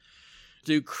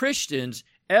Do Christians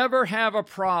ever have a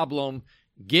problem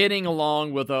getting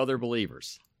along with other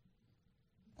believers?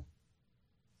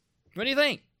 What do you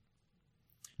think?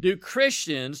 Do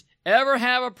Christians ever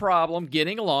have a problem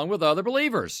getting along with other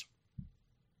believers?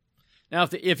 Now,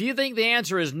 if you think the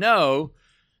answer is no,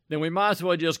 then we might as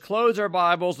well just close our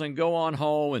Bibles and go on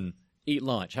home and eat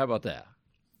lunch. How about that?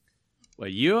 Well,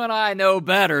 you and I know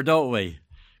better, don't we?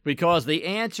 Because the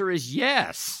answer is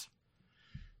yes.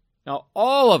 Now,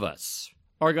 all of us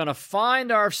are going to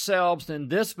find ourselves in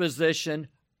this position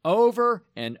over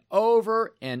and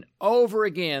over and over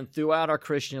again throughout our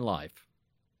Christian life.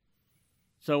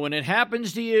 So when it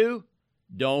happens to you,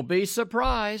 don't be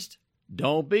surprised.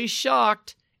 Don't be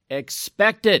shocked.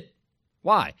 Expect it.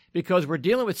 Why? Because we're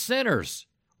dealing with sinners.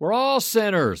 We're all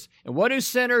sinners. And what do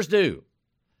sinners do?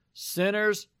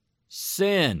 Sinners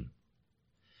sin.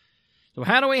 So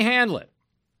how do we handle it?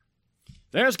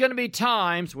 There's going to be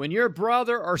times when your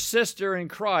brother or sister in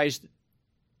Christ,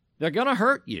 they're going to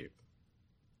hurt you.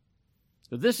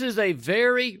 So this is a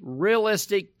very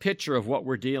realistic picture of what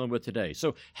we're dealing with today.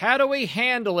 So how do we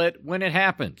handle it when it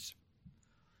happens?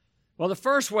 Well, the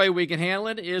first way we can handle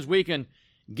it is we can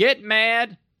get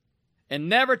mad and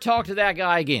never talk to that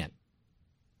guy again.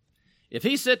 If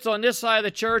he sits on this side of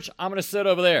the church, I'm going to sit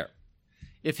over there.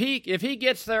 If he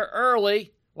gets there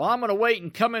early, well, I'm going to wait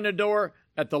and come in the door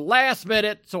at the last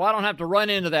minute so I don't have to run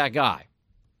into that guy.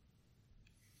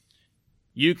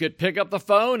 You could pick up the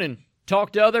phone and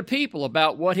talk to other people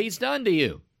about what he's done to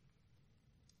you.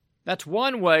 That's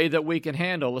one way that we can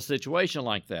handle a situation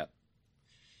like that.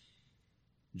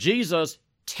 Jesus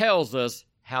tells us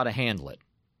how to handle it.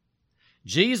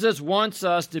 Jesus wants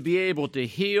us to be able to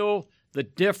heal the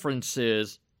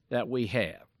differences that we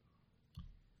have.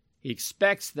 He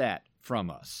expects that from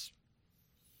us.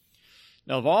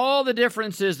 Now, of all the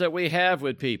differences that we have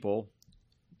with people,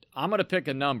 I'm going to pick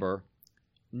a number.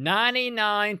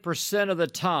 99% of the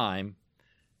time,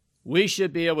 we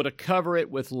should be able to cover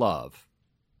it with love.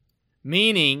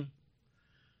 Meaning,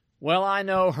 well, I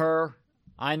know her.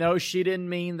 I know she didn't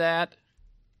mean that.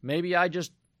 Maybe I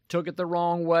just took it the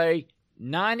wrong way.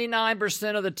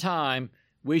 99% of the time,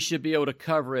 we should be able to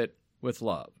cover it with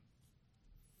love.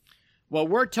 What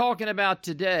we're talking about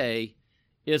today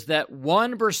is that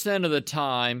 1% of the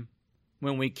time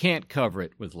when we can't cover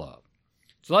it with love.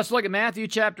 So let's look at Matthew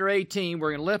chapter 18.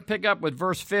 We're going to pick up with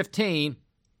verse 15.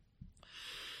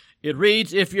 It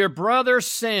reads, if your brother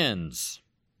sins.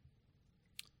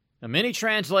 Now, many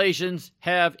translations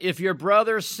have, if your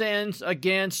brother sins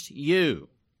against you.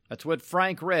 That's what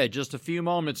Frank read just a few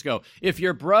moments ago. If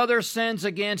your brother sins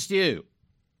against you.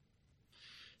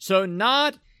 So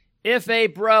not if a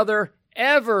brother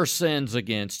ever sins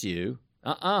against you.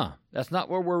 That's not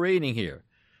what we're reading here.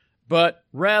 But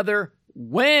rather,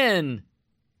 when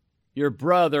your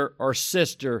brother or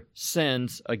sister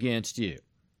sins against you.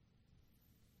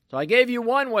 So I gave you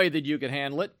one way that you could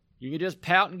handle it. You can just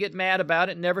pout and get mad about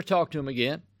it and never talk to them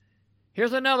again.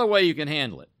 Here's another way you can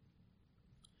handle it.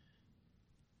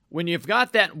 When you've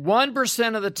got that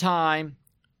 1% of the time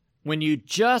when you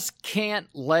just can't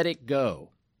let it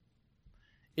go.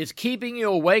 It's keeping you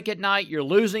awake at night. You're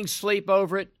losing sleep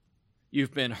over it.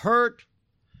 You've been hurt.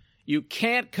 You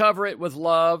can't cover it with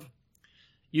love.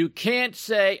 You can't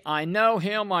say, I know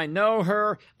him, I know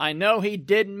her, I know he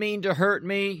didn't mean to hurt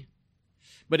me,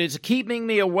 but it's keeping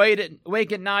me awake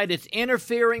at night. It's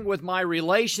interfering with my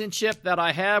relationship that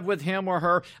I have with him or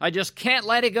her. I just can't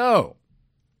let it go.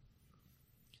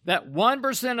 That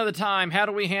 1% of the time, how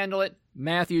do we handle it?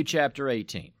 Matthew chapter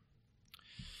 18.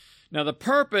 Now, the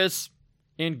purpose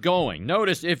in going,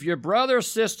 notice, if your brother or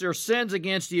sister sins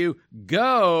against you,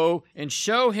 go and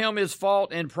show him his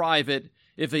fault in private.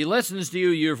 If he listens to you,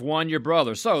 you've won your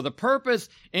brother. So the purpose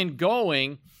in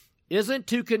going isn't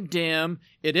to condemn.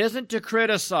 It isn't to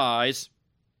criticize.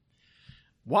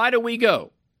 Why do we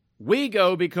go? We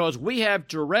go because we have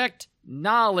direct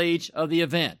knowledge of the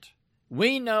event.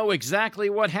 We know exactly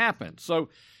what happened. So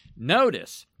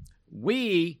notice,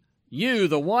 you,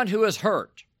 the one who is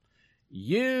hurt,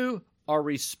 you are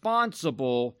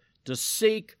responsible to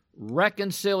seek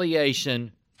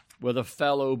reconciliation with a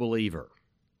fellow believer.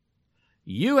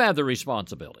 You have the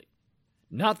responsibility,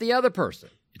 not the other person.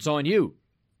 It's on you.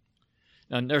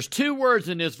 And there's two words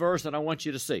in this verse that I want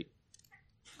you to see.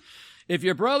 If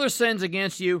your brother sins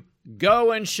against you,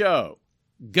 go and show.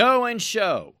 Go and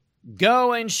show.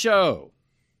 Go and show.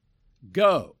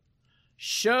 Go.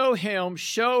 Show him,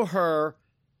 show her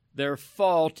their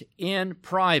fault in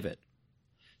private.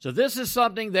 So this is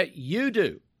something that you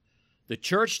do. The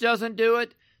church doesn't do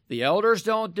it. The elders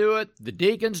don't do it. The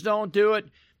deacons don't do it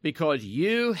because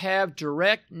you have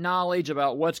direct knowledge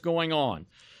about what's going on.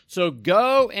 So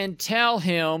go and tell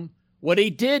him what he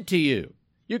did to you.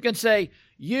 You can say,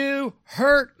 "You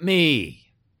hurt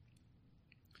me."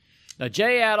 Now,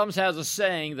 Jay Adams has a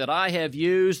saying that I have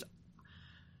used.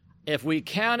 If we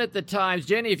counted the times,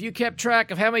 Jenny, if you kept track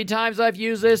of how many times I've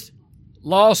used this,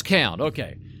 lost count.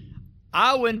 Okay.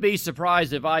 I wouldn't be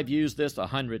surprised if I've used this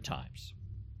 100 times.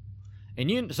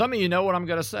 And some of you know what I'm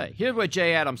going to say. Here's what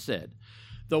Jay Adams said.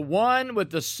 The one with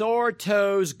the sore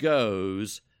toes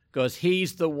goes because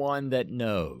he's the one that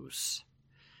knows.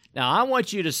 Now, I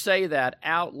want you to say that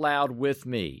out loud with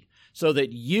me so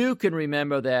that you can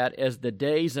remember that as the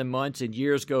days and months and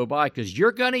years go by, because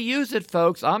you're going to use it,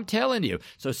 folks. I'm telling you.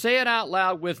 So say it out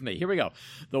loud with me. Here we go.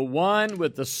 The one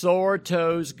with the sore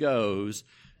toes goes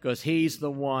because he's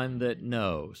the one that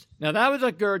knows. Now, that was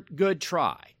a good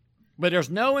try, but there's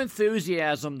no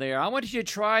enthusiasm there. I want you to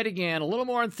try it again. A little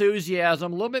more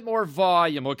enthusiasm, a little bit more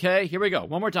volume, okay? Here we go.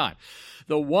 One more time.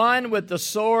 The one with the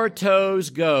sore toes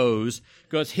goes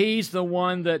because he's the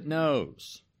one that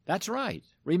knows. That's right.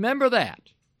 Remember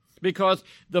that, because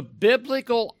the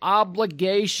biblical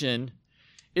obligation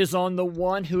is on the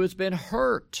one who has been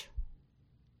hurt.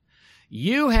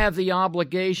 You have the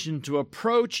obligation to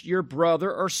approach your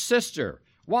brother or sister.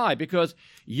 Why? Because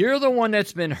you're the one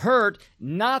that's been hurt,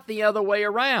 not the other way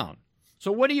around.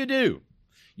 So what do?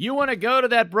 You want to go to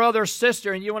that brother or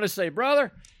sister and you want to say,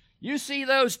 "Brother, you see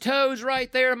those toes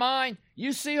right there, mine?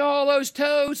 You see all those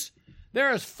toes? They're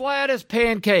as flat as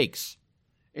pancakes.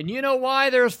 And you know why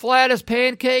they're as flat as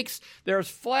pancakes? They're as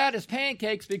flat as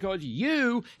pancakes because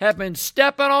you have been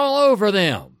stepping all over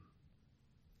them."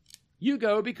 You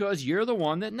go because you're the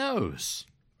one that knows.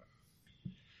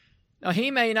 Now,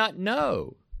 he may not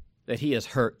know that he has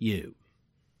hurt you.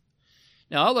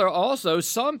 Now, there are also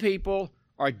some people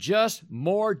are just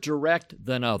more direct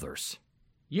than others.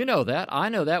 You know that. I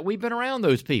know that. We've been around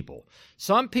those people.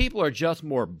 Some people are just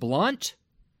more blunt.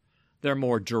 They're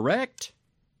more direct.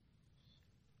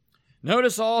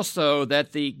 Notice also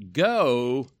that the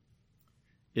go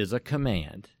is a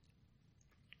command.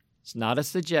 It's not a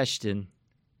suggestion.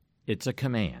 It's a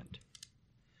command.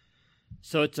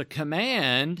 So it's a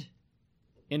command,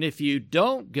 and if you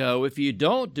don't go, if you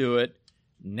don't do it,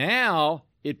 now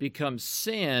it becomes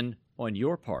sin on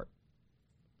your part.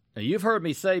 Now, you've heard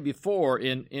me say before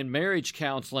in marriage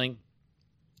counseling,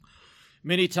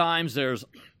 many times there's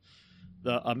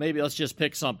maybe let's just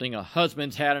pick something. A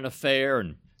husband's had an affair,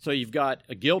 and so you've got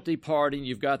a guilty party and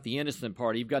you've got the innocent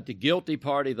party. You've got the guilty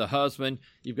party, the husband.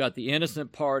 You've got the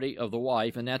innocent party of the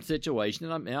wife in that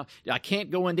situation. And I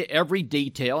can't go into every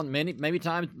detail, and many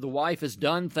times the wife has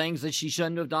done things that she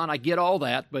shouldn't have done. I get all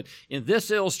that. But in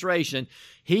this illustration,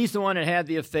 he's the one that had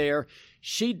the affair.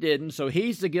 She didn't, so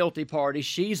he's the guilty party.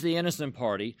 She's the innocent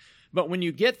party. But when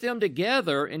you get them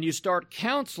together and you start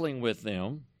counseling with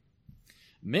them,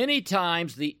 many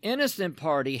times the innocent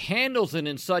party handles it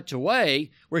in such a way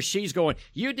where she's going,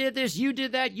 "You did this, you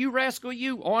did that, you rascal,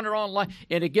 you," on or on.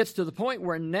 And it gets to the point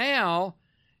where now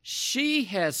she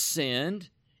has sinned,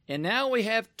 and now we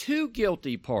have two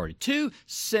guilty parties, two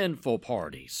sinful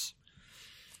parties.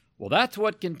 Well, that's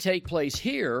what can take place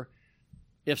here.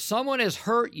 If someone has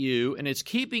hurt you and it's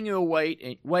keeping you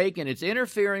awake and it's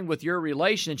interfering with your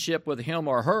relationship with him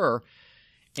or her,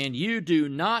 and you do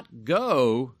not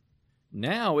go,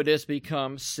 now it has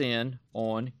become sin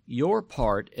on your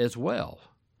part as well.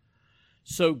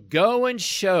 So go and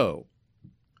show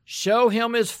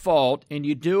him his fault, and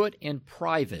you do it in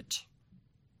private.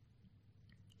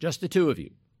 Just the two of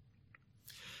you.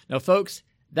 Now, folks,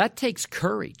 that takes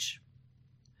courage.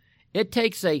 It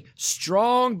takes a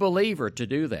strong believer to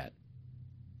do that.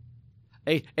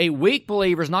 A weak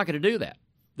believer is not going to do that.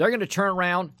 They're going to turn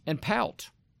around and pout.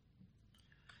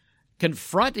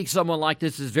 Confronting someone like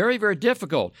this is very, very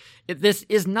difficult. This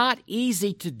is not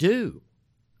easy to do.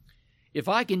 If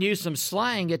I can use some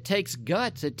slang, it takes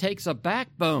guts. It takes a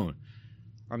backbone.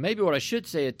 Or maybe what I should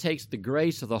say, it takes the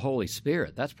grace of the Holy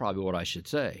Spirit. That's probably what I should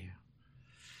say.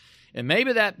 And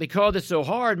maybe that, because it's so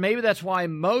hard, maybe that's why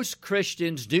most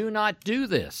Christians do not do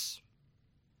this.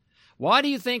 Why do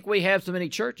you think we have so many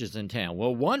churches in town?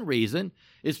 Well, one reason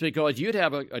is because you'd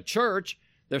have a church,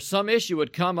 there's some issue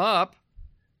would come up,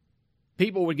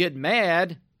 people would get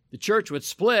mad, the church would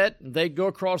split, and they'd go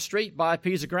across the street, buy a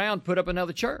piece of ground, put up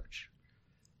another church.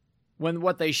 When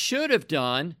what they should have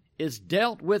done is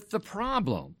dealt with the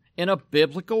problem in a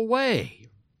biblical way.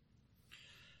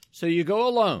 So you go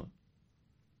alone.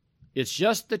 It's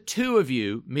just the two of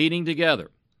you meeting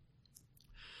together.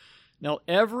 Now,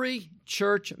 every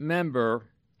church member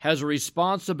has a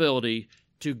responsibility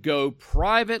to go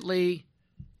privately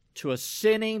to a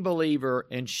sinning believer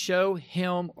and show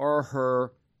him or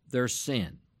her their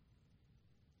sin.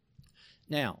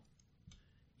 Now,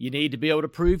 you need to be able to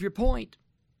prove your point.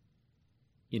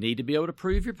 You need to be able to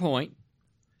prove your point.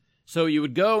 So you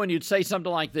would go and you'd say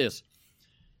something like this.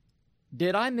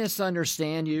 Did I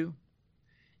misunderstand you?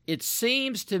 It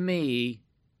seems to me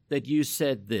that you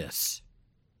said this.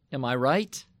 Am I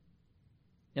right?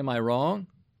 Am I wrong?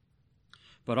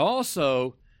 But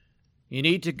also, you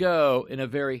need to go in a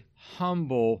very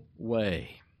humble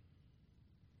way.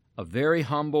 A very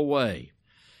humble way.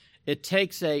 It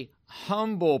takes a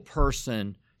humble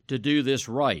person to do this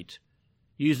right,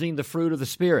 using the fruit of the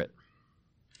Spirit.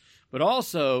 But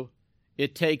also,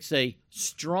 it takes a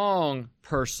strong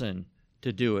person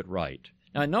to do it right.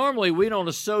 Now, normally we don't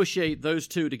associate those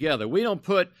two together. We don't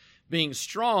put being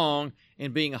strong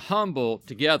and being humble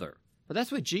together. But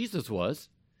that's what Jesus was.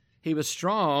 He was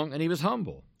strong and he was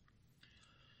humble.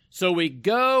 So we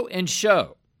go and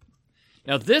show.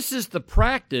 Now, this is the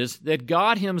practice that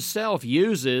God himself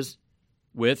uses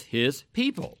with his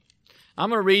people. I'm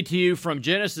going to read to you from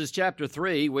Genesis chapter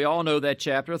 3. We all know that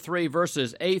chapter 3,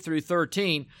 verses 8 through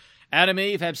 13. Adam and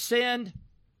Eve have sinned.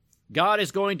 God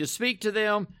is going to speak to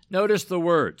them. Notice the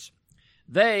words.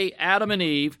 They, Adam and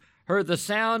Eve, heard the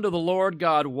sound of the Lord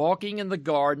God walking in the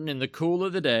garden in the cool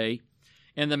of the day,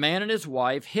 and the man and his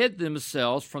wife hid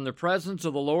themselves from the presence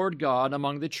of the Lord God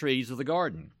among the trees of the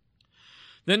garden.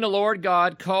 Then the Lord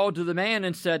God called to the man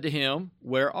and said to him,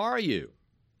 Where are you?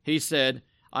 He said,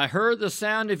 I heard the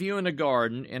sound of you in the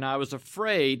garden, and I was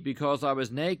afraid because I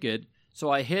was naked, so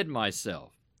I hid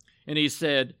myself. And he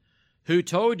said, Who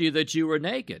told you that you were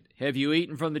naked? Have you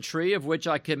eaten from the tree of which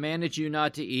I commanded you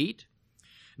not to eat?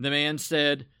 The man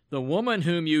said, The woman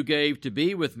whom you gave to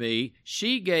be with me,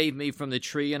 she gave me from the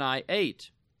tree, and I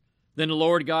ate. Then the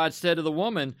Lord God said to the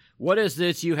woman, What is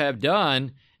this you have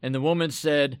done? And the woman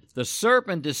said, The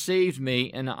serpent deceived me,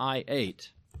 and I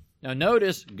ate. Now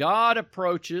notice, God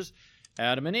approaches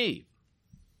Adam and Eve.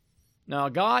 Now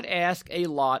God asked a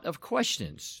lot of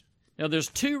questions. Now there's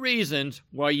two reasons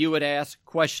why you would ask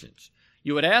questions.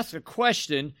 You would ask a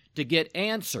question to get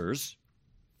answers.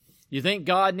 You think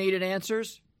God needed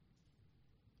answers?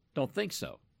 Don't think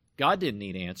so. God didn't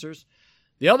need answers.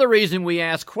 The other reason we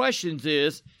ask questions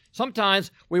is sometimes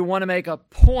we want to make a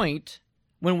point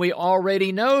when we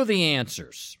already know the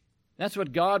answers. That's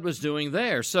what God was doing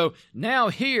there. So now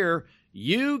here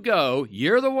you go,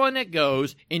 you're the one that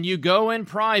goes, and you go in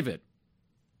private.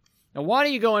 Now why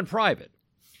do you go in private?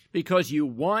 Because you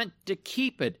want to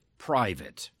keep it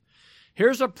private.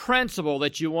 Here's a principle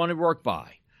that you want to work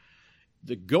by.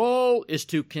 The goal is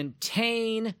to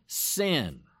contain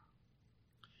sin.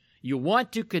 You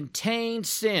want to contain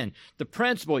sin. The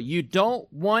principle, you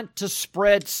don't want to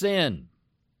spread sin.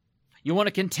 You want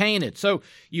to contain it. So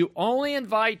you only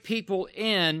invite people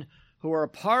in who are a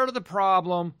part of the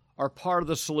problem or part of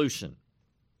the solution.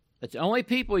 That's the only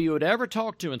people you would ever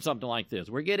talk to in something like this.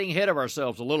 We're getting ahead of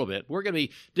ourselves a little bit. We're going to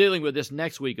be dealing with this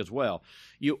next week as well.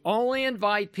 You only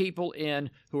invite people in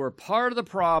who are part of the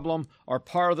problem or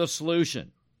part of the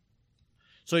solution.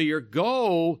 So your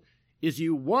goal is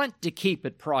you want to keep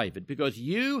it private because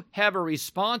you have a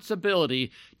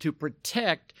responsibility to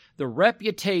protect the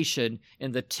reputation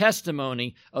and the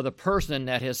testimony of the person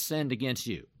that has sinned against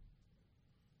you.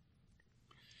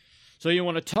 So you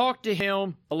want to talk to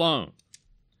him alone.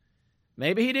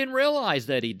 Maybe he didn't realize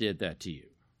that he did that to you.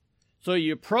 So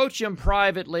you approach him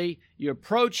privately, you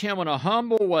approach him in a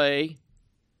humble way,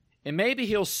 and maybe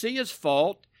he'll see his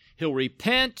fault, he'll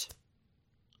repent,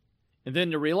 and then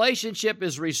the relationship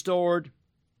is restored,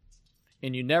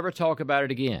 and you never talk about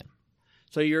it again.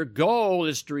 So your goal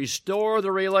is to restore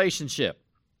the relationship.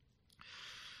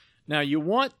 Now you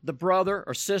want the brother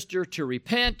or sister to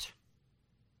repent,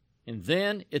 and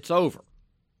then it's over.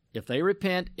 If they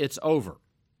repent, it's over.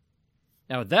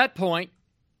 Now at that point,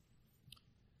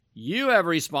 you have a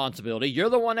responsibility. You're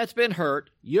the one that's been hurt.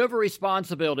 You have a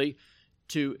responsibility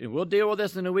to, and we'll deal with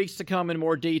this in the weeks to come in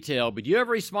more detail, but you have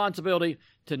a responsibility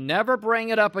to never bring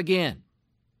it up again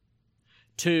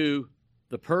to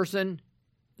the person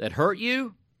that hurt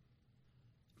you,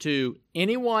 to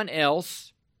anyone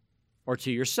else, or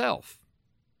to yourself.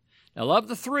 Now, of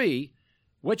the three,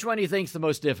 which one do you think is the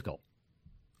most difficult?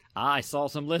 I saw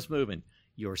some lips moving.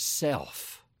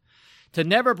 Yourself. To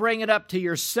never bring it up to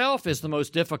yourself is the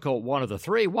most difficult one of the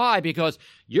three. Why? Because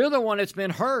you're the one that's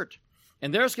been hurt.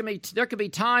 And there could be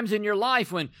times in your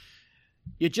life when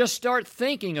you just start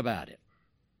thinking about it.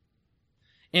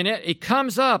 And it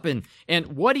comes up, and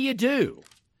what do?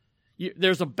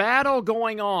 There's a battle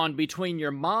going on between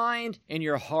your mind and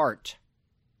your heart.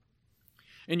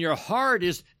 And your heart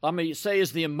is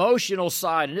the emotional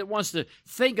side, and it wants to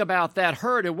think about that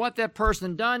hurt and what that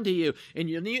person done to you. And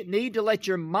you need to let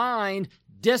your mind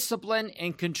discipline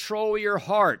and control your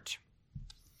heart.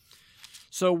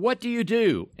 So what do you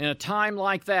do in a time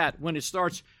like that when it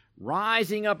starts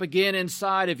rising up again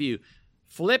inside of you?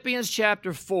 Philippians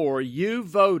chapter 4, you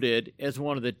voted as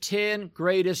one of the 10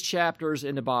 greatest chapters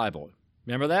in the Bible.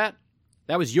 Remember that?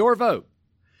 That was your vote.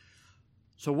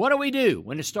 So what do we do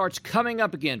when it starts coming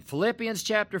up again? Philippians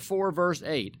chapter 4, verse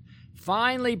 8.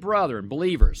 Finally, brethren,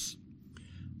 believers,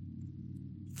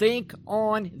 think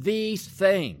on these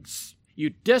things. You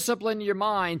discipline your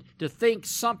mind to think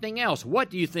something else. What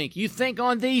do you think? You think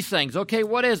on these things. Okay,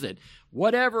 what is it?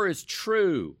 Whatever is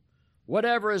true,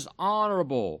 whatever is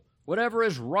honorable, whatever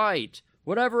is right,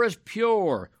 whatever is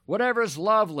pure, whatever is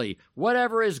lovely,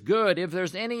 whatever is good, if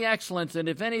there's any excellence and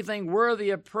if anything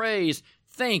worthy of praise,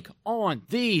 think on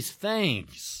these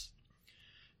things.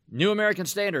 New American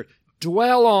Standard,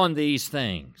 dwell on these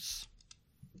things.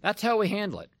 That's how we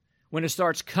handle it when it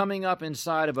starts coming up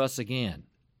inside of us again.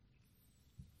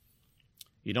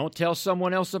 You don't tell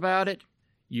someone else about it.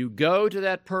 You go to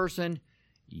that person.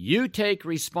 You take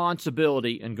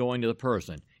responsibility in going to the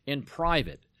person in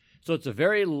private. So it's a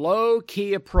very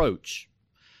low-key approach.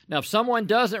 Now, if someone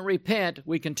doesn't repent,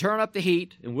 we can turn up the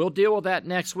heat, and we'll deal with that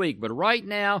next week. But right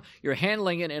now, you're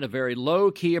handling it in a very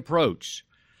low-key approach.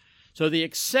 So the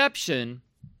exception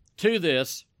to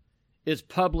this is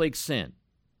public sin.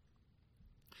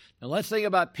 Now, let's think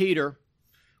about Peter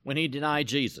when he denied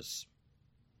Jesus.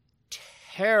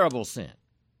 Terrible sin.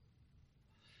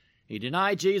 He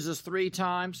denied Jesus 3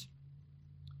 times.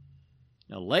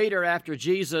 Now later, after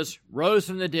Jesus rose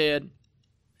from the dead,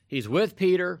 he's with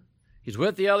Peter, he's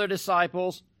with the other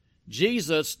disciples.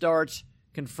 Jesus starts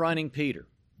confronting Peter.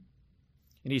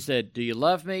 And he said, do you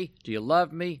love me? Do you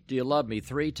love me? Do you love me?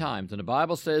 3 times. And the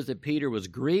Bible says that Peter was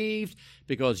grieved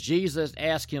because Jesus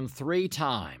asked him 3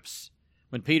 times.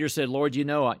 When Peter said, Lord, you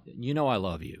know I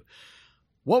love you.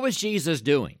 What was Jesus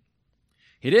doing?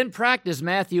 He didn't practice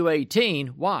Matthew 18.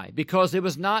 Why? Because it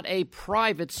was not a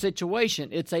private situation.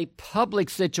 It's a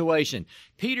public situation.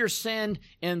 Peter sinned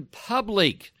in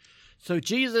public. So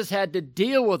Jesus had to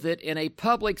deal with it in a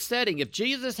public setting. If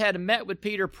Jesus had met with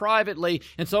Peter privately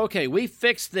and said, okay, we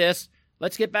fixed this,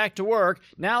 let's get back to work.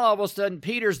 Now all of a sudden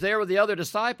Peter's there with the other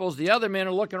disciples. The other men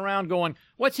are looking around going,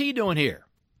 what's he doing here?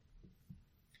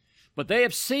 But they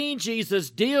have seen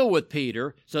Jesus deal with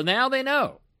Peter, so now they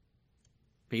know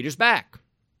Peter's back.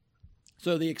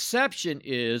 So the exception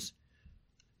is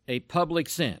a public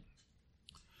sin.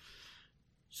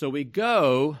 So we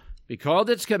go, because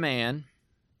it's command,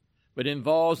 but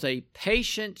involves a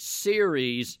patient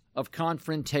series of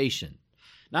confrontation.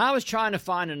 Now, I was trying to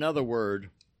find another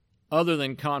word other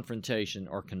than confrontation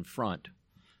or confront.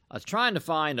 I was trying to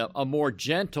find a more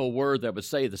gentle word that would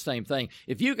say the same thing.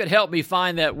 If you could help me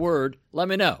find that word, let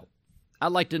me know.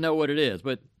 I'd like to know what it is,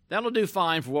 but that'll do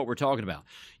fine for what we're talking about.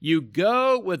 You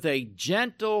go with a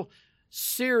gentle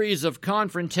series of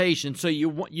confrontation, so you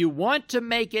want to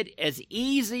make it as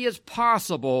easy as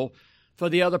possible for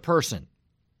the other person.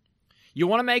 You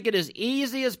want to make it as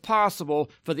easy as possible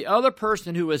for the other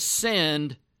person who has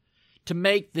sinned to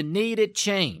make the needed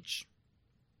change.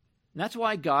 And that's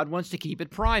why God wants to keep it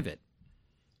private.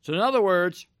 So in other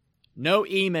words, no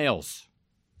emails.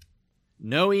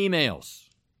 No emails.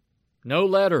 No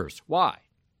letters. Why?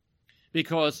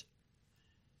 Because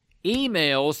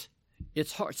emails,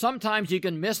 it's hard. Sometimes you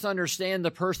can misunderstand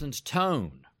the person's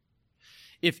tone.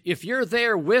 If you're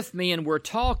there with me and we're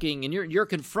talking and you're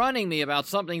confronting me about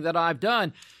something that I've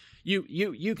done,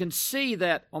 you can see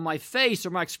that on my face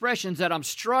or my expressions that I'm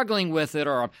struggling with it,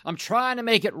 or I'm trying to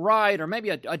make it right, or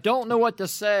maybe I don't know what to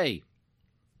say.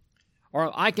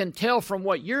 Or I can tell from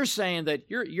what you're saying that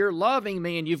you're loving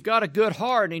me and you've got a good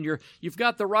heart and you've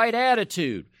got the right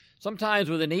attitude.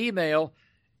 Sometimes with an email,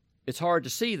 it's hard to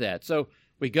see that. So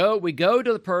we go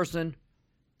to the person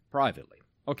privately.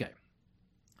 Okay.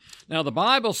 Now the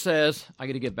Bible says, I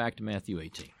got to get back to Matthew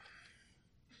 18.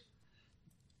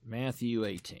 Matthew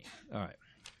 18. All right.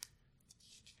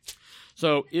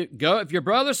 So if your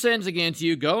brother sins against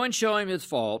you, go and show him his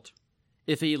fault.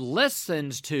 If he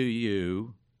listens to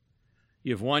you,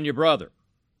 you've won your brother.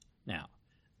 Now,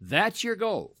 that's your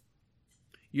goal.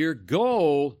 Your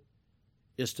goal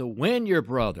is to win your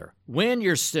brother, win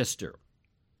your sister.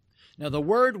 Now, the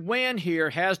word win here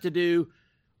has to do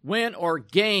win or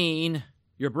gain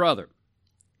your brother.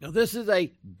 Now, this is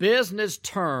a business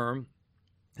term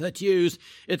that's used.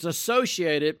 It's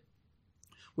associated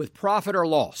with profit or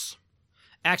loss.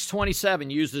 Acts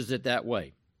 27 uses it that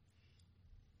way.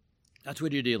 That's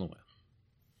what you're dealing with.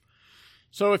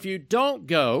 So if you don't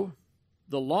go,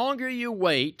 the longer you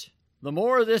wait, the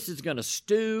more of this is going to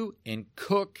stew and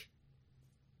cook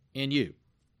in you.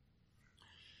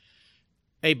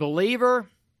 A believer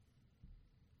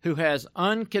who has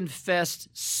unconfessed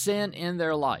sin in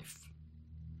their life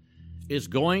is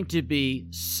going to be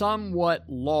somewhat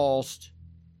lost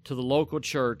to the local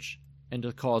church and to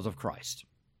the cause of Christ.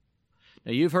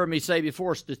 Now, you've heard me say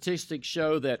before, statistics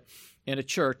show that in a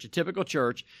church, a typical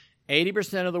church,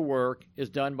 80% of the work is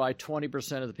done by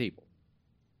 20% of the people.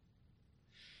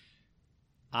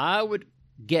 I would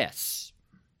guess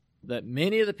that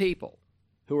many of the people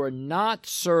who are not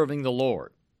serving the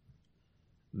Lord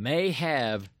may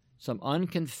have some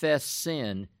unconfessed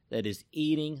sin that is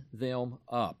eating them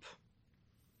up.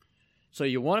 So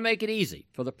you want to make it easy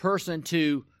for the person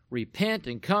to repent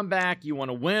and come back. You want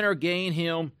to win or gain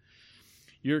him.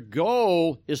 Your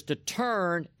goal is to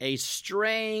turn a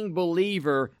straying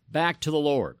believer back to the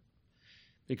Lord.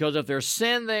 Because if there's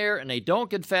sin there and they don't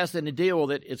confess it and deal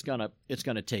with it, it's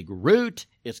gonna take root,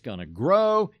 it's going to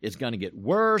grow, it's going to get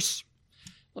worse.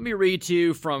 Let me read to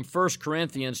you from 1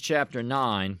 Corinthians chapter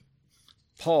 9,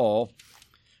 Paul,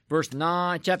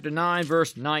 chapter 9,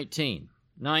 verse 19.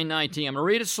 9:19. I'm going to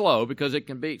read it slow because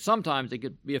sometimes it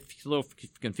could be a little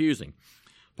confusing.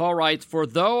 Paul writes, "For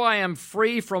though I am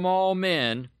free from all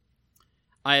men,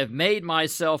 I have made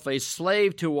myself a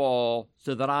slave to all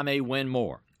so that I may win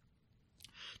more.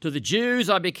 To the Jews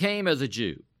I became as a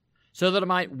Jew, so that I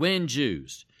might win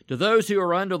Jews. To those who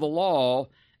are under the law,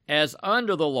 as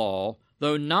under the law,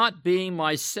 though not being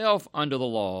myself under the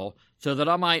law, so that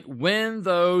I might win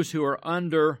those who are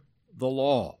under the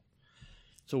law."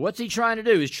 So what's he trying to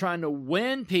do? He's trying to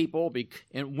win people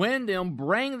and win them,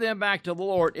 bring them back to the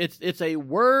Lord. It's a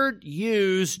word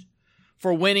used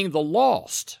for winning the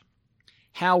lost.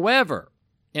 However,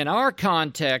 in our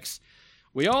context,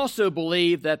 we also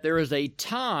believe that there is a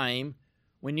time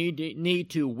when you need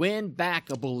to win back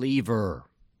a believer.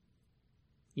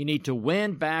 You need to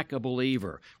win back a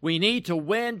believer. We need to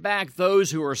win back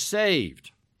those who are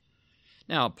saved.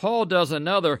 Now, Paul does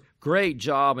another great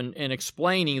job in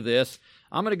explaining this.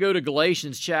 I'm going to go to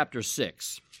Galatians chapter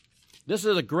 6. This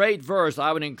is a great verse.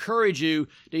 I would encourage you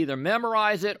to either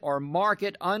memorize it or mark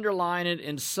it, underline it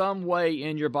in some way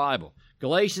in your Bible.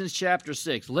 Galatians chapter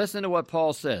 6. Listen to what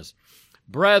Paul says.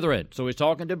 "Brethren," so he's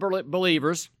talking to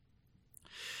believers,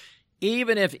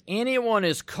 "even if anyone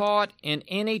is caught in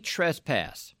any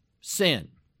trespass, sin,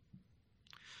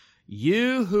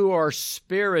 you who are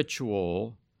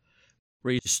spiritual,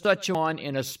 such one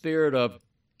in a spirit of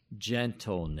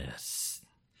gentleness.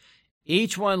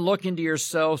 Each one look into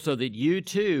yourself so that you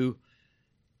too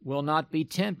will not be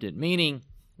tempted." Meaning,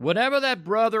 whatever that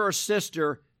brother or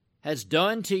sister has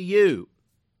done to you,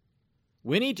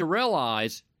 we need to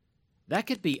realize that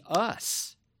could be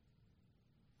us.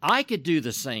 I could do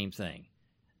the same thing.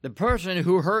 The person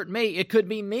who hurt me, it could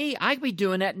be me. I could be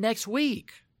doing that next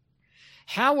week.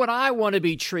 How would I want to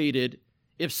be treated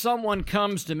if someone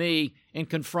comes to me and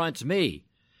confronts me?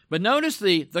 But notice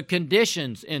the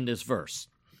conditions in this verse.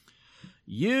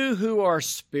 You who are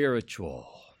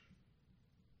spiritual.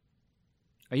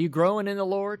 Are you growing in the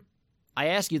Lord? I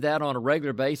ask you that on a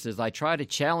regular basis. I try to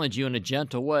challenge you in a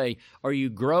gentle way. Are you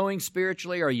growing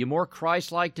spiritually? Are you more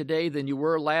Christ-like today than you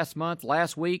were last month,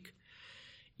 last week?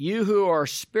 You who are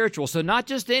spiritual. So not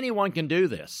just anyone can do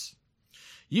this.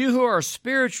 You who are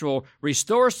spiritual,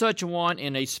 restore such a one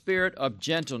in a spirit of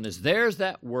gentleness. There's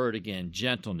that word again,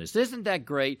 gentleness. Isn't that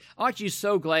great? Aren't you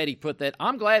so glad he put that?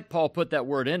 I'm glad Paul put that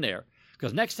word in there,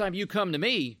 because next time you come to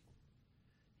me,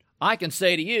 I can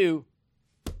say to you,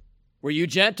 were you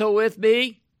gentle with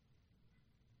me?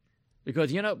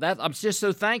 Because, I'm just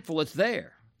so thankful it's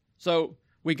there. So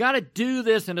we got to do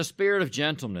this in a spirit of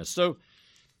gentleness. So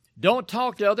don't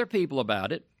talk to other people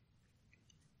about it.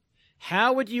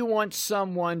 How would you want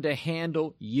someone to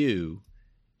handle you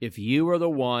if you were the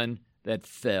one that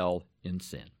fell in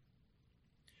sin?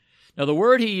 Now, the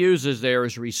word he uses there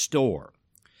is restore.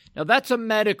 Now, that's a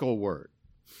medical word.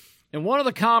 And one of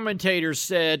the commentators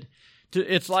said,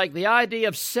 it's like the idea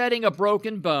of setting a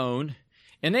broken bone.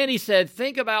 And then he said,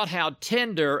 think about how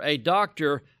tender a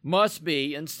doctor must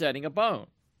be in setting a bone.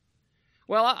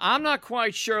 Well, I'm not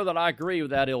quite sure that I agree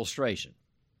with that illustration.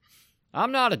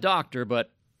 I'm not a doctor,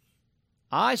 but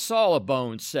I saw a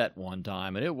bone set one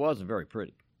time, and it wasn't very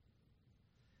pretty.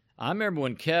 I remember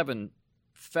when Kevin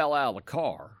fell out of the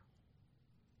car.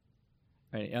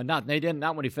 Not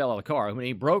when he fell out of the car. When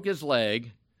he broke his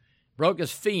leg, broke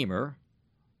his femur.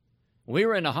 We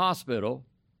were in the hospital,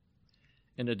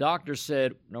 and the doctor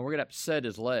said, no, we're going to have to set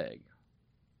his leg.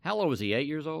 How old was he, 8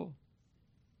 years old?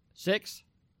 6?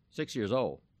 6 years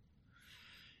old.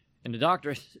 And the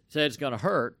doctor said it's going to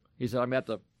hurt. He said, I'm going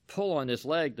to have to pull on this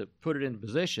leg to put it in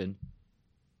position.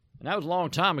 And that was a long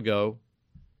time ago.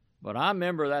 But I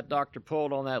remember that doctor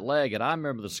pulled on that leg, and I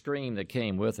remember the scream that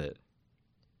came with it.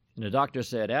 And the doctor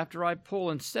said, after I pull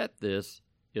and set this,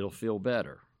 it'll feel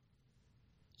better.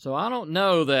 So I don't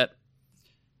know that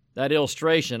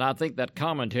illustration. I think that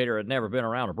commentator had never been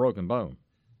around a broken bone.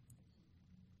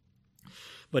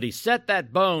 But he set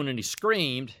that bone and he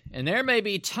screamed, and there may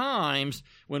be times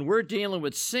when we're dealing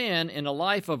with sin in the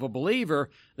life of a believer,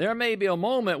 there may be a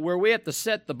moment where we have to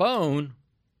set the bone.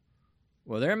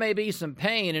 Well, there may be some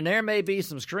pain and there may be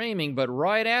some screaming, but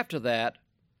right after that,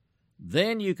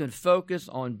 then you can focus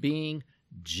on being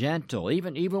gentle.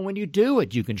 Even when you do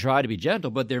it, you can try to be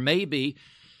gentle, but there may be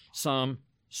some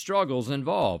struggles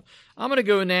involved. I'm going to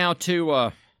go now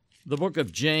to the book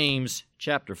of James,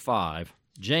 chapter 5.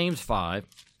 James 5.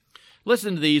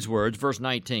 Listen to these words, verse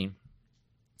 19.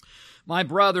 My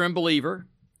brother and believer,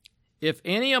 if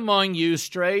any among you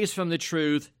strays from the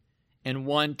truth and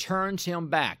one turns him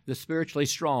back, the spiritually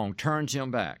strong turns him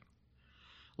back,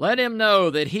 let him know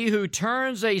that he who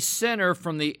turns a sinner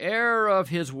from the error of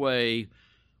his way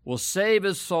will save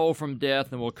his soul from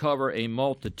death and will cover a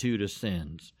multitude of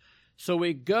sins. So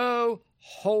we go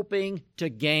hoping to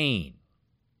gain.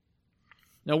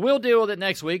 Now, we'll deal with it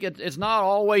next week. It's not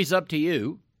always up to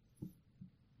you.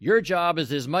 Your job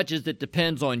is, as much as it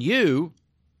depends on you,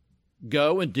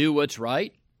 go and do what's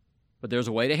right. But there's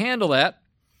a way to handle that.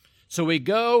 So we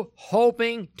go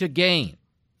hoping to gain.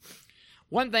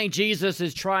 One thing Jesus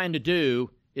is trying to do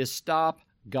is stop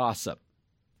gossip.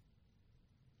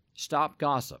 Stop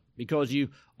gossip, because you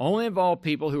only involve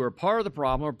people who are part of the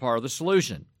problem or part of the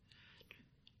solution.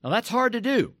 Now, that's hard to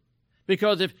do,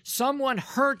 because if someone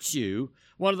hurts you,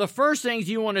 one of the first things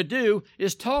you want to do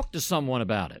is talk to someone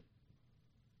about it.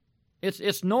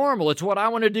 It's normal. It's what I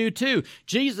want to do too.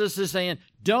 Jesus is saying,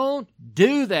 don't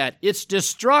do that. It's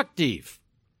destructive.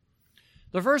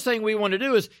 The first thing we want to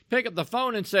do is pick up the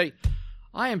phone and say,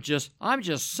 I'm just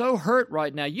so hurt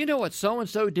right now. You know what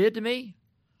so-and-so did to me?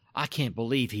 I can't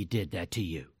believe he did that to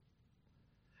you.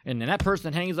 And then that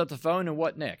person hangs up the phone, and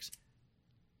what next?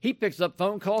 He picks up the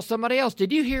phone, calls somebody else.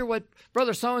 Did you hear what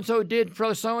brother so-and-so did,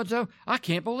 brother so-and-so? I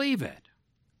can't believe it.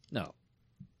 No.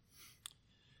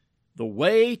 The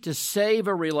way to save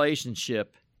a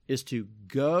relationship is to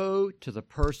go to the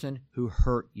person who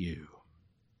hurt you.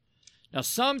 Now,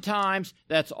 sometimes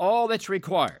that's all that's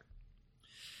required.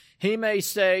 He may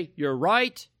say, you're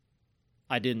right.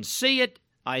 I didn't see it.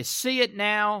 I see it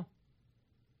now.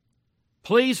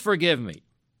 Please forgive me.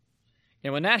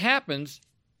 And when that happens,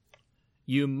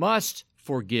 you must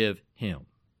forgive him.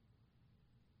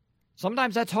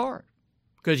 Sometimes that's hard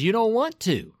because you don't want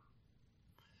to.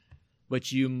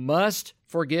 But you must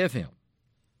forgive him.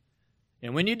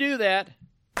 And when you do that,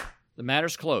 the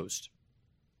matter's closed.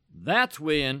 That's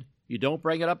when you don't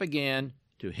bring it up again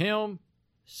to him,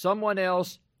 someone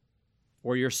else,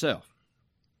 or yourself.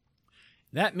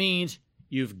 That means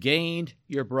you've gained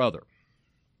your brother.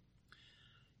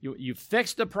 You've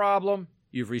fixed the problem.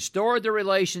 You've restored the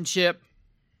relationship.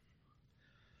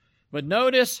 But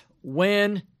notice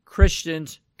when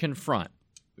Christians confront.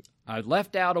 I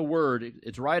left out a word.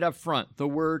 It's right up front. The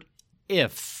word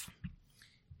if.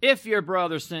 If your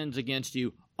brother sins against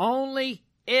you, only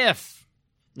if.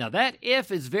 Now that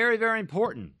if is very, very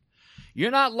important.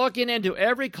 You're not looking into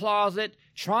every closet,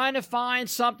 trying to find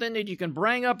something that you can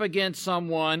bring up against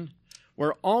someone.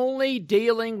 We're only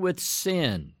dealing with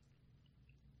sin.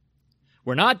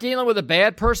 We're not dealing with a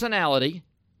bad personality.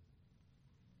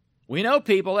 We know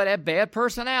people that have bad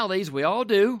personalities. We all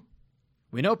do.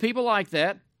 We know people like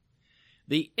that.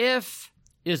 The if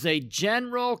is a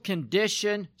general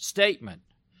condition statement.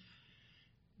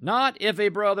 Not if a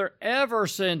brother ever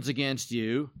sins against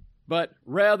you, but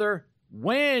rather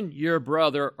when your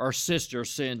brother or sister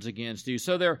sins against you.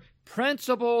 So there are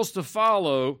principles to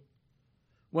follow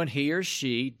when he or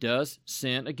she does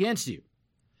sin against you.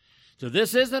 So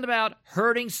this isn't about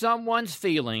hurting someone's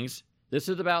feelings. This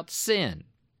is about sin.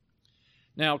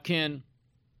 Now, can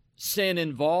sin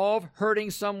involve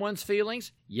hurting someone's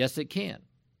feelings? Yes, it can.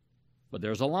 But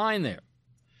there's a line there.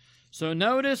 So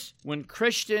notice when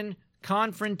Christian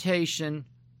confrontation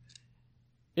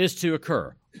is to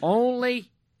occur.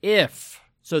 Only if.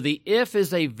 So the if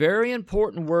is a very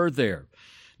important word there.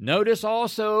 Notice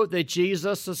also that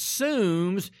Jesus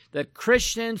assumes that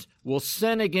Christians will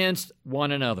sin against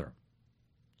one another.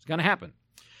 It's going to happen.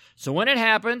 So when it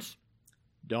happens,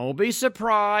 don't be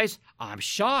surprised. I'm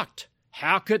shocked.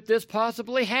 How could this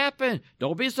possibly happen?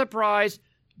 Don't be surprised.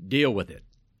 Deal with it.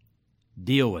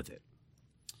 Deal with it.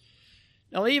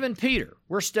 Now, even Peter,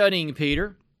 we're studying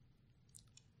Peter.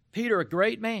 Peter, a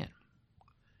great man.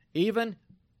 Even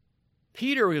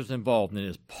Peter was involved in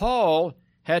this. Paul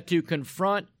had to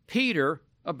confront Peter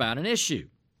about an issue.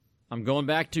 I'm going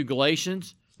back to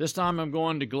Galatians. This time I'm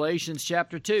going to Galatians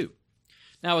chapter 2.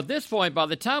 Now at this point, by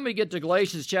the time we get to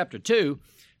Galatians chapter 2,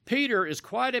 Peter is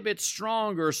quite a bit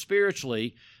stronger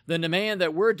spiritually than the man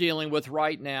that we're dealing with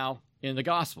right now in the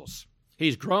Gospels.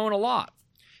 He's grown a lot.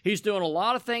 He's doing a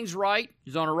lot of things right.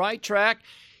 He's on the right track.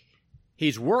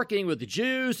 He's working with the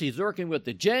Jews. He's working with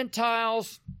the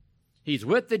Gentiles. He's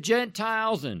with the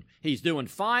Gentiles, and he's doing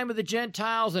fine with the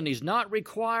Gentiles, and he's not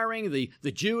requiring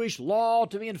the Jewish law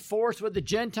to be enforced with the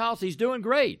Gentiles. He's doing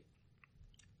great.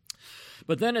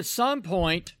 But then at some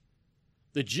point,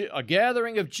 a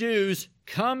gathering of Jews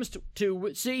comes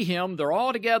to see him. They're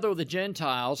all together with the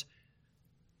Gentiles,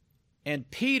 and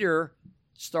Peter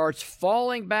starts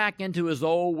falling back into his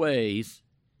old ways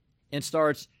and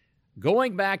starts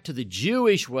going back to the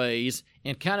Jewish ways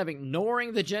and kind of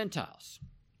ignoring the Gentiles.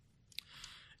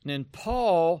 And then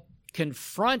Paul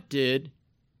confronted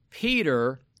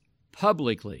Peter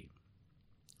publicly.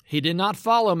 He did not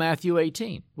follow Matthew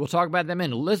 18. We'll talk about that in a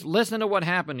minute. Listen to what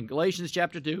happened in Galatians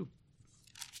chapter 2,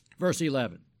 verse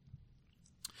 11.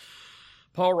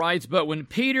 Paul writes, "But when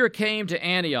Peter came to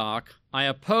Antioch, I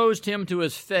opposed him to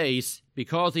his face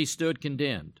because he stood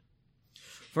condemned.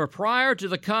 For prior to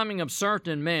the coming of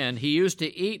certain men, he used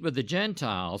to eat with the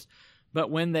Gentiles,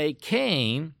 but when they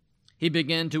came, he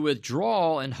began to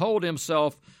withdraw and hold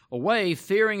himself away,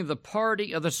 fearing the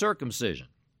party of the circumcision.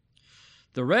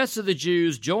 The rest of the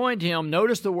Jews joined him,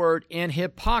 notice the word, in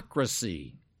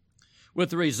hypocrisy, with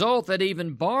the result that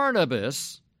even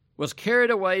Barnabas was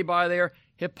carried away by their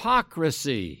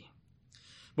hypocrisy.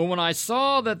 But when I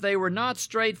saw that they were not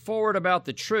straightforward about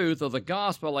the truth of the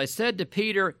gospel, I said to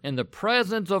Peter in the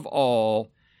presence of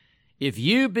all, if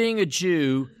you, being a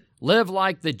Jew, live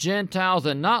like the Gentiles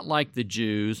and not like the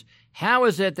Jews, how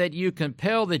is it that you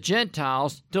compel the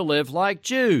Gentiles to live like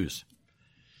Jews?"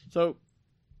 So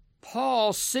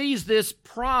Paul sees this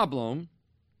problem,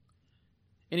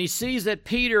 and he sees that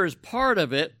Peter is part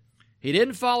of it. He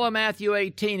didn't follow Matthew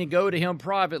 18 and go to him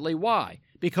privately. Why?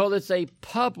 Because it's a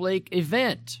public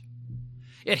event.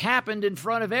 It happened in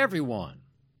front of everyone.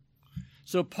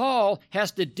 So Paul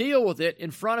has to deal with it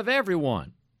in front of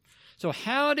everyone. So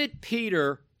how did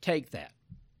Peter take that?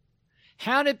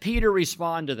 How did Peter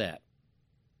respond to that?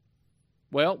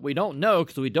 Well, we don't know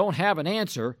because we don't have an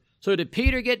answer. So did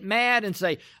Peter get mad and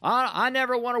say, I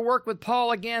never want to work with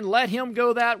Paul again. Let him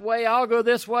go that way. I'll go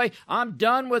this way. I'm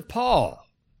done with Paul.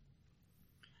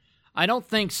 I don't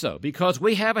think so, because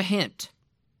we have a hint.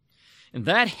 And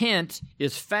that hint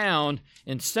is found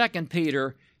in 2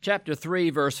 Peter chapter 3,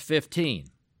 verse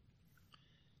 15.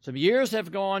 Some years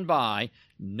have gone by.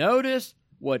 Notice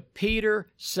what Peter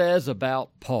says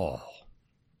about Paul,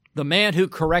 the man who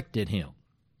corrected him.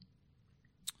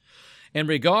 "And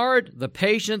regard the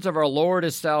patience of our Lord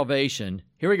as salvation,"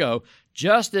 here we go,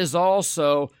 "just as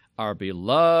also our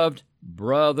beloved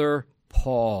brother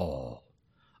Paul,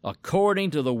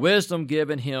 according to the wisdom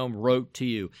given him, wrote to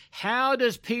you." How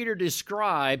does Peter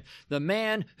describe the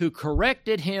man who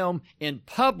corrected him in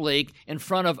public in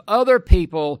front of other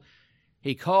people?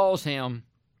 He calls him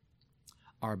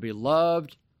our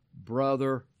beloved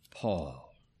brother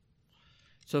Paul.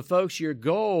 So folks, your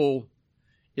goal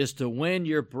is to win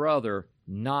your brother,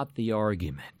 not the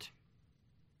argument.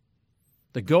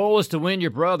 The goal is to win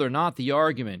your brother, not the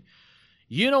argument.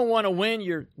 You don't want to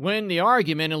win the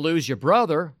argument and lose your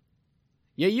brother.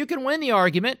 Yeah, you can win the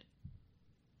argument,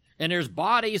 and there's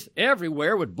bodies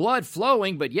everywhere with blood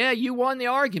flowing, but yeah, you won the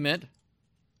argument.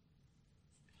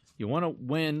 You want to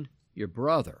win your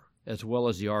brother as well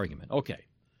as the argument. Okay,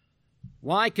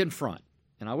 why confront?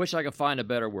 And I wish I could find a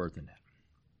better word than that.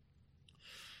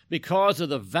 Because of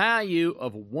the value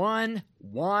of one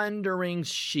wandering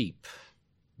sheep.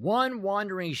 One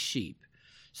wandering sheep.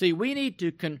 See, we need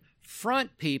to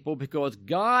confront people because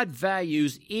God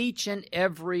values each and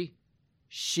every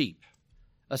sheep,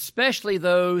 especially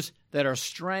those that are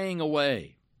straying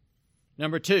away.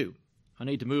 Number 2, I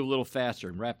need to move a little faster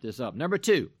and wrap this up. Number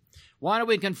 2, why do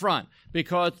we confront?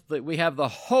 Because we have the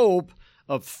hope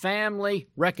of family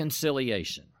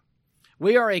reconciliation.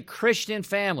 We are a Christian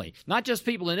family, not just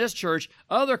people in this church,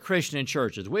 other Christian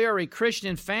churches. We are a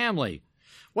Christian family.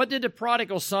 What did the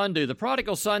prodigal son do? The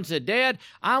prodigal son said, "Dad,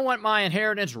 I want my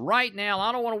inheritance right now.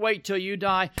 I don't want to wait till you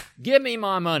die. Give me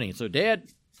my money." So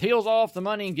Dad peels off the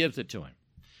money and gives it to him.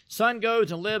 Son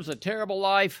goes and lives a terrible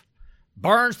life,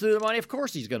 burns through the money. Of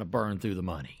course he's going to burn through the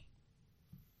money.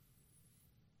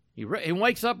 He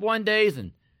wakes up one day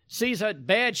and sees what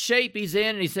bad shape he's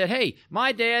in, and he said, "Hey,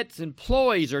 my dad's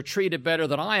employees are treated better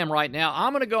than I am right now.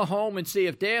 I'm going to go home and see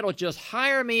if Dad will just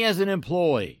hire me as an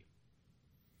employee."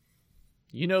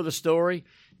 You know the story.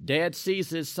 Dad sees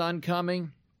his son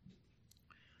coming.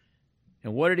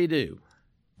 And what did he do?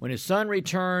 When his son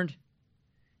returned,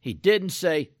 he didn't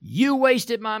say, "You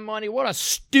wasted my money. What a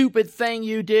stupid thing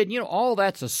you did." You know, all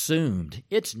that's assumed.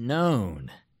 It's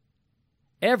known.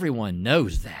 Everyone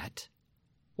knows that.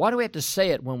 Why do we have to say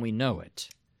it when we know it?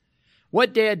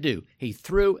 What Dad do? He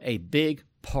threw a big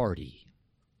party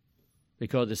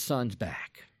because his son's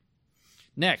back.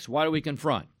 Next, why do we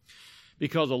confront?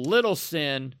 Because a little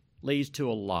sin leads to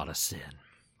a lot of sin.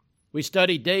 We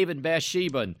studied David and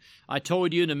Bathsheba, and I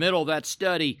told you in the middle of that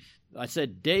study, I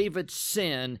said David's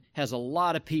sin has a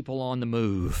lot of people on the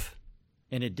move.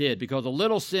 And it did, because a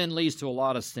little sin leads to a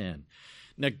lot of sin.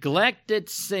 Neglected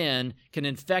sin can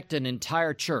infect an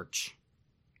entire church.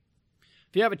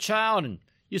 If you have a child and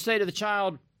you say to the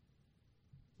child,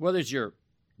 whether it's your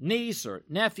niece or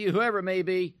nephew, whoever it may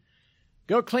be,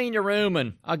 go clean your room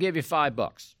and I'll give you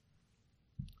 $5.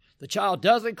 The child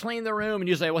doesn't clean the room and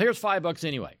you say, well, here's $5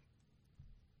 anyway.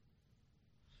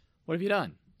 What have you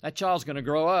done? That child's going to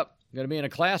grow up, going to be in a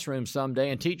classroom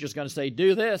someday, and teacher's going to say,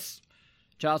 do this.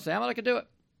 Child say, I'm not going to do it.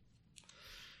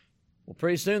 Well,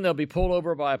 pretty soon they'll be pulled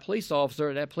over by a police officer,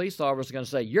 and that police officer is going to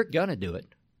say, you're going to do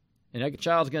it. And that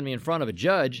child's going to be in front of a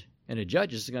judge, and the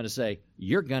judge is going to say,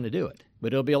 you're going to do it.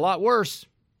 But it'll be a lot worse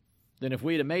than if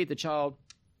we'd have made the child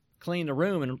clean the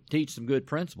room and teach some good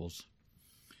principles.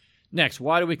 Next,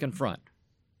 why do we confront?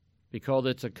 Because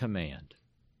it's a command.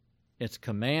 It's a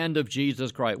command of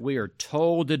Jesus Christ. We are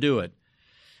told to do it.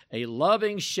 A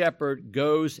loving shepherd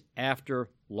goes after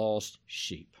lost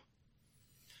sheep.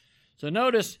 So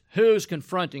notice who's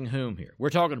confronting whom here. We're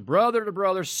talking brother to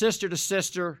brother, sister to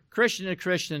sister, Christian to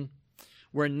Christian.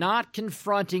 We're not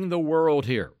confronting the world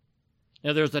here.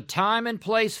 Now, there's a time and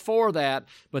place for that,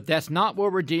 but that's not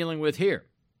what we're dealing with here.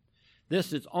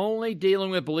 This is only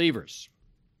dealing with believers.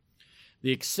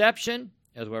 The exception,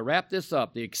 as we wrap this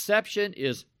up, the exception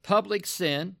is public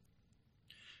sin.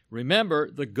 Remember,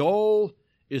 the goal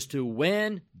is to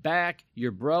win back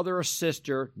your brother or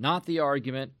sister, not the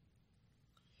argument.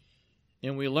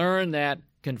 And we learn that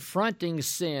confronting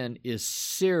sin is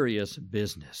serious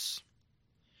business.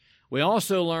 We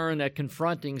also learn that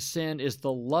confronting sin is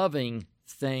the loving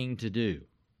thing to do.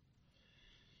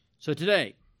 So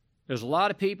today, there's a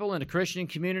lot of people in the Christian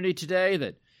community today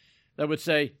that would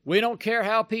say, we don't care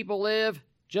how people live,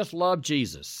 just love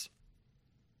Jesus.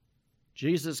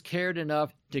 Jesus cared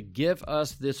enough to give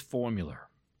us this formula.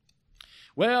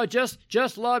 Well,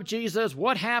 just love Jesus.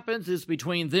 What happens is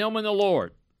between them and the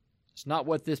Lord. It's not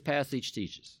what this passage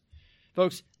teaches.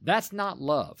 Folks, that's not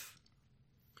love.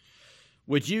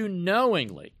 Would you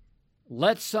knowingly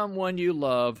let someone you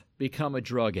love become a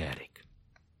drug addict?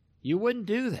 You wouldn't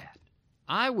do that.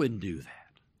 I wouldn't do that.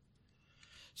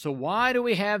 So why do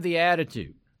we have the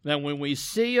attitude that when we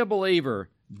see a believer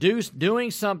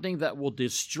doing something that will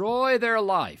destroy their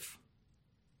life,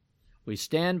 we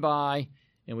stand by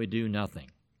and we do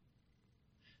nothing?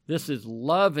 This is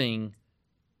loving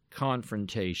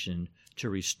confrontation to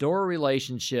restore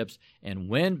relationships and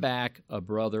win back a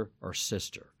brother or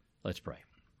sister. Let's pray.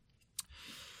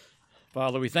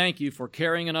 Father, we thank you for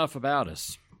caring enough about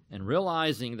us and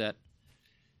realizing that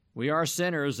we are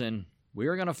sinners and we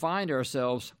are going to find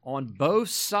ourselves on both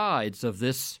sides of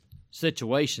this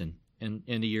situation in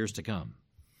the years to come.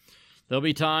 There'll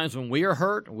be times when we are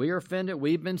hurt, we are offended,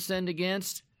 we've been sinned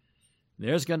against.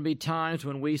 There's going to be times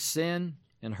when we sin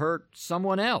and hurt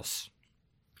someone else.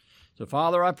 So,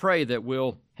 Father, I pray that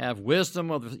we'll have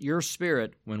wisdom of your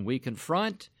Spirit when we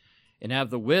confront and have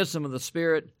the wisdom of the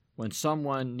Spirit when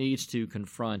someone needs to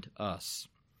confront us.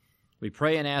 We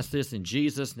pray and ask this in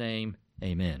Jesus' name,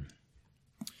 amen.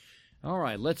 All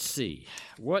right, let's see.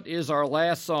 What is our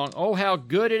last song? Oh, how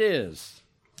good it is.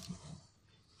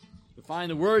 To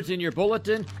find the words in your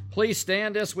bulletin, please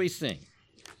stand as we sing.